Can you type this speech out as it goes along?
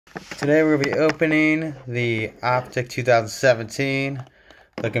Today we're going to be opening the Optic 2017.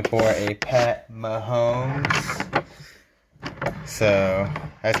 Looking for a Pat Mahomes. So,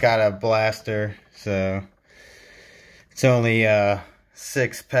 that's got a blaster. So, it's only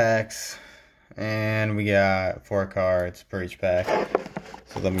 6 packs. And we got 4 cards per each pack.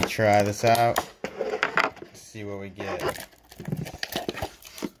 So let me try this out. See what we get.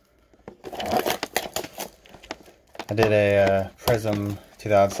 I did a Prism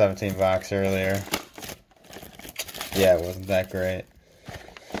 2017 box earlier. Yeah, it wasn't that great.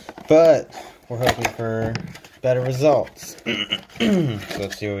 But we're hoping for better results. So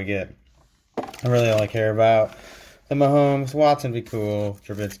let's see what we get. I really only care about the Mahomes. Watson would be cool.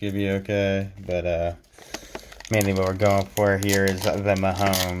 Trubisky would be okay. But mainly what we're going for here is the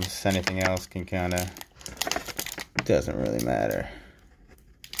Mahomes. Anything else can kind of... doesn't really matter.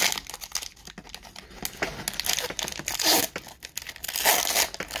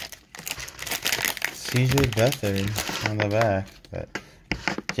 CJ Beathard on the back, but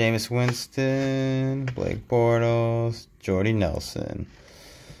Jameis Winston, Blake Bortles, Jordy Nelson,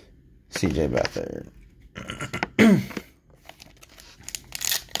 CJ Beathard.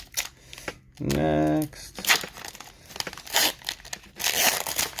 Next,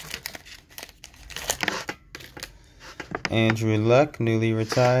 Andrew Luck, newly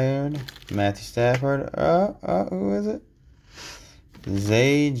retired. Matthew Stafford. Who is it?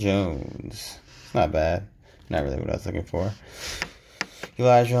 Zay Jones. Not bad. Not really what I was looking for.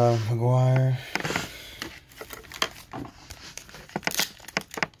 Elijah McGuire.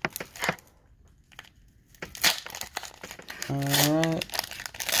 Alright.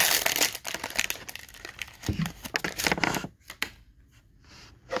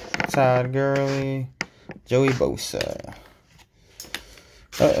 Todd Gurley. Joey Bosa.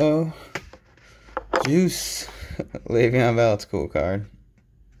 Juice. Le'Veon Bell's cool card.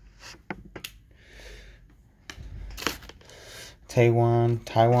 Taywan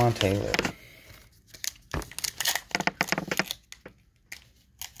Taylor.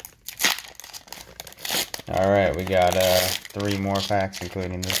 Alright, we got 3 more packs,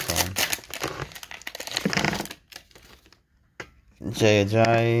 including this one. Jay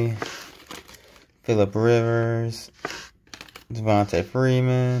Ajayi, Phillip Rivers, Devontae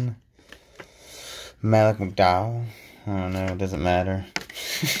Freeman, Malik McDowell. I don't know, it doesn't matter.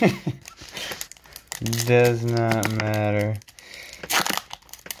 Does not matter.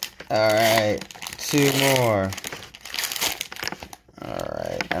 Alright, 2 more.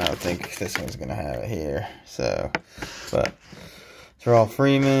 Alright, I don't think this one's gonna have it here. So, but Terrell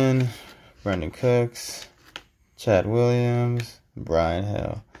Freeman, Brendan Cooks, Chad Williams, Brian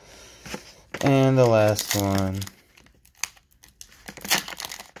Hill. And the last one.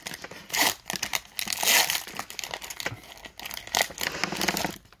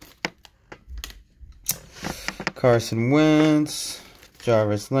 Carson Wentz,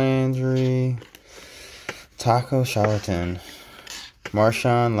 Jarvis Landry, Taco Charlatan,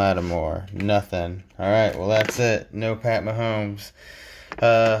 Marshawn Lattimore. Nothing. Alright, well that's it. No Pat Mahomes.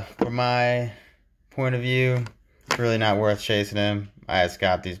 From my point of view, it's really not worth chasing him. I just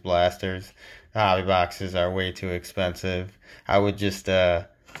got these blasters. The hobby boxes are way too expensive. I would just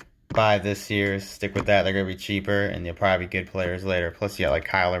buy this year's, stick with that. They're going to be cheaper, and they'll probably be good players later. Plus you got like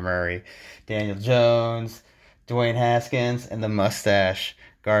Kyler Murray, Daniel Jones, Dwayne Haskins, and the mustache,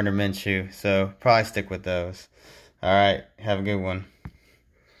 Gardner Minshew. So, probably stick with those. Alright, have a good one.